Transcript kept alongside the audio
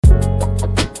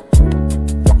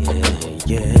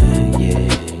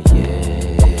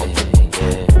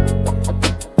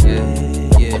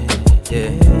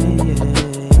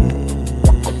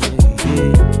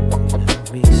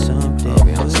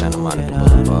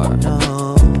hard. No.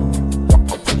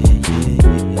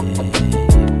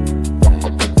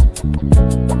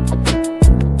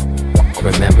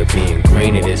 Remember being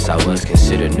green to this, I was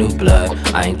considered new blood.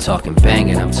 I ain't talking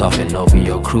banging, I'm talking over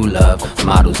your crew love.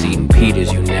 Models eating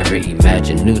Peters, you never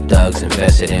imagined new thugs.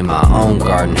 Invested in my own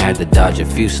garden, had to dodge a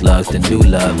few slugs. The new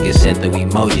love gets sent through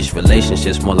emojis.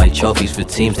 Relationships more like trophies for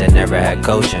teams that never had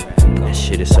coaching. That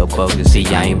shit is so bogus. See,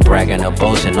 I ain't bragging or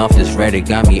boasting. Off this Reddit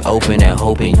got me open and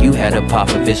hoping you had a pop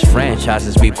of its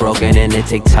franchises be broken and it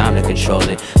take time to control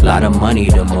it. Lot of money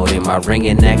to mold it. My ring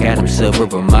and neck Adam silver,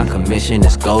 but my commission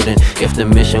is golden. If the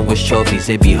mission was trophies,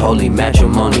 it'd be holy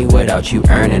matrimony without you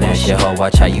earning that shit. Oh,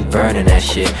 watch how you burning that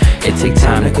shit. It take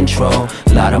time to control.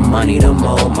 Lot of money to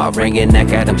mold. My ring and neck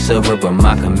Adam silver, but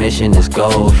my commission is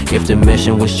gold. If the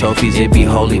mission was trophies, it'd be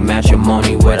holy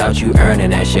matrimony without you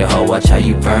earning that shit. Oh, watch how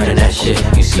you burning that shit.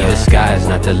 You see, the sky is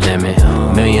not the limit.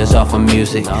 Millions off of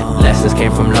music. Lessons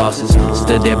came from losses.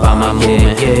 Stood there by my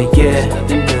movement.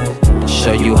 Yeah.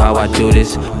 Show you how I do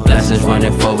this. Blessings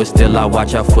running forward, still I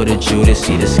watch out for the Judas.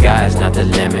 See, the sky is not the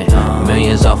limit.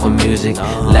 Millions off of music.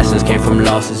 Lessons came from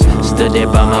losses. Stood there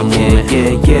by my movement.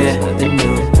 Yeah.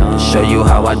 Show you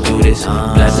how I do this.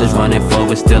 Blessings running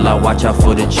forward, still I watch out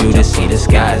for the Judas. See, the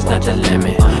sky is not the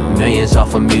limit. Millions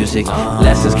off of music.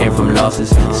 Lessons came from losses.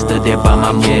 Stood there by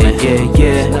my movement.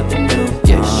 Yeah.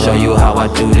 Show you how I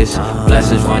do this.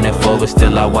 Blessings running forward,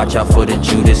 still I watch out for the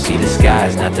Judas. See, the sky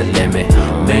is not the limit.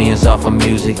 Millions off of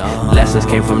music. Lessons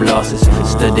came from losses.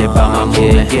 Stood there by my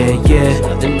movement.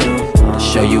 Yeah.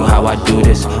 Show you how I do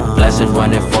this. Blessings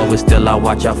running forward, still I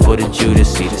watch out for the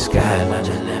Judas. See, the sky is not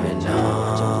the limit.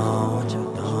 No.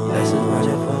 Blessings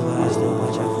running forward, I still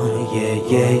watch out for the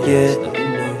yeah.